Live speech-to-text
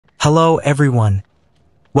Hello everyone.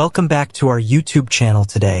 Welcome back to our YouTube channel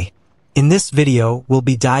today. In this video, we'll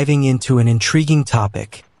be diving into an intriguing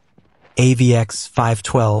topic,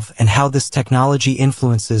 AVX-512, and how this technology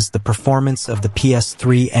influences the performance of the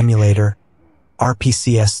PS3 emulator,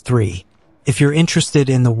 RPCS3. If you're interested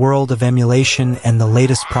in the world of emulation and the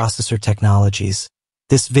latest processor technologies,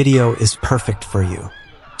 this video is perfect for you.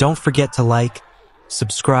 Don't forget to like,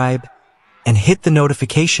 subscribe, and hit the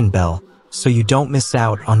notification bell so you don't miss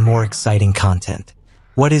out on more exciting content.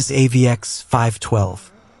 What is AVX-512?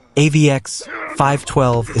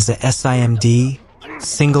 AVX-512 is a SIMD,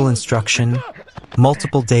 single instruction,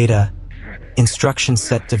 multiple data, instruction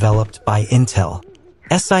set developed by Intel.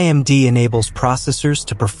 SIMD enables processors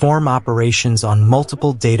to perform operations on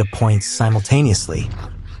multiple data points simultaneously,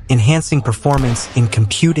 enhancing performance in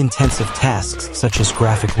compute-intensive tasks such as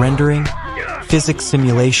graphic rendering, physics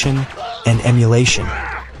simulation, and emulation.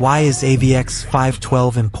 Why is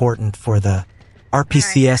AVX-512 important for the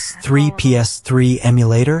RPCS3 PS3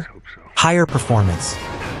 Emulator? Higher performance.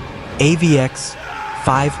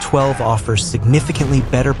 AVX-512 offers significantly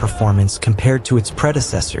better performance compared to its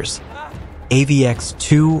predecessors,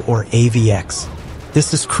 AVX2 or AVX.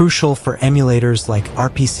 This is crucial for emulators like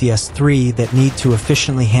RPCS3 that need to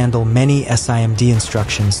efficiently handle many SIMD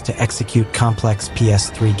instructions to execute complex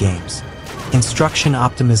PS3 games. Instruction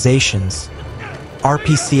optimizations.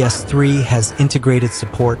 RPCS3 has integrated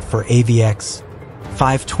support for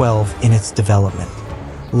AVX-512 in its development.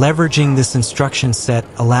 Leveraging this instruction set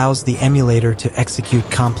allows the emulator to execute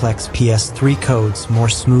complex PS3 codes more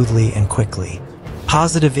smoothly and quickly.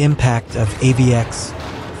 Positive impact of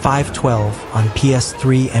AVX-512 on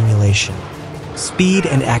PS3 emulation. Speed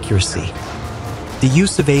and accuracy. The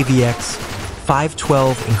use of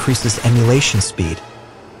AVX-512 increases emulation speed,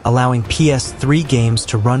 allowing PS3 games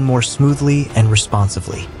to run more smoothly and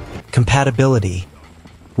responsively. Compatibility.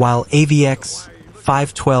 While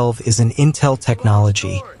AVX-512 is an Intel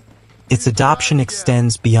technology, its adoption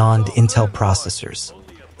extends beyond Intel processors.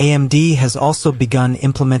 AMD has also begun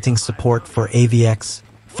implementing support for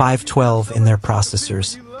AVX-512 in their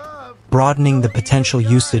processors, broadening the potential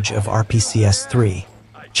usage of RPCS3.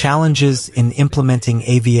 Challenges in implementing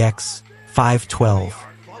AVX-512.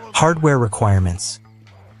 Hardware requirements.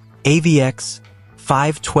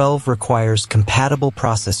 AVX-512 requires compatible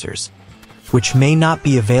processors, which may not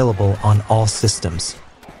be available on all systems.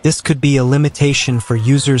 This could be a limitation for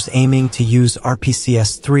users aiming to use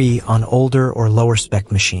RPCS3 on older or lower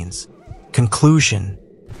spec machines. Conclusion: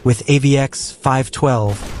 with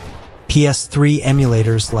AVX-512, PS3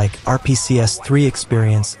 emulators like RPCS3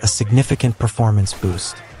 experience a significant performance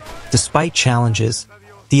boost. Despite challenges,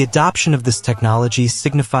 the adoption of this technology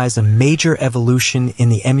signifies a major evolution in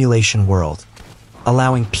the emulation world,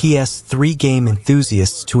 allowing PS3 game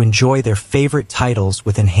enthusiasts to enjoy their favorite titles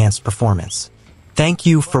with enhanced performance. Thank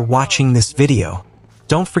you for watching this video.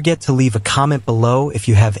 Don't forget to leave a comment below if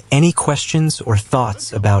you have any questions or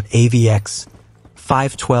thoughts about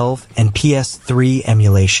AVX-512 and PS3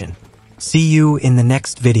 emulation. See you in the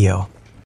next video.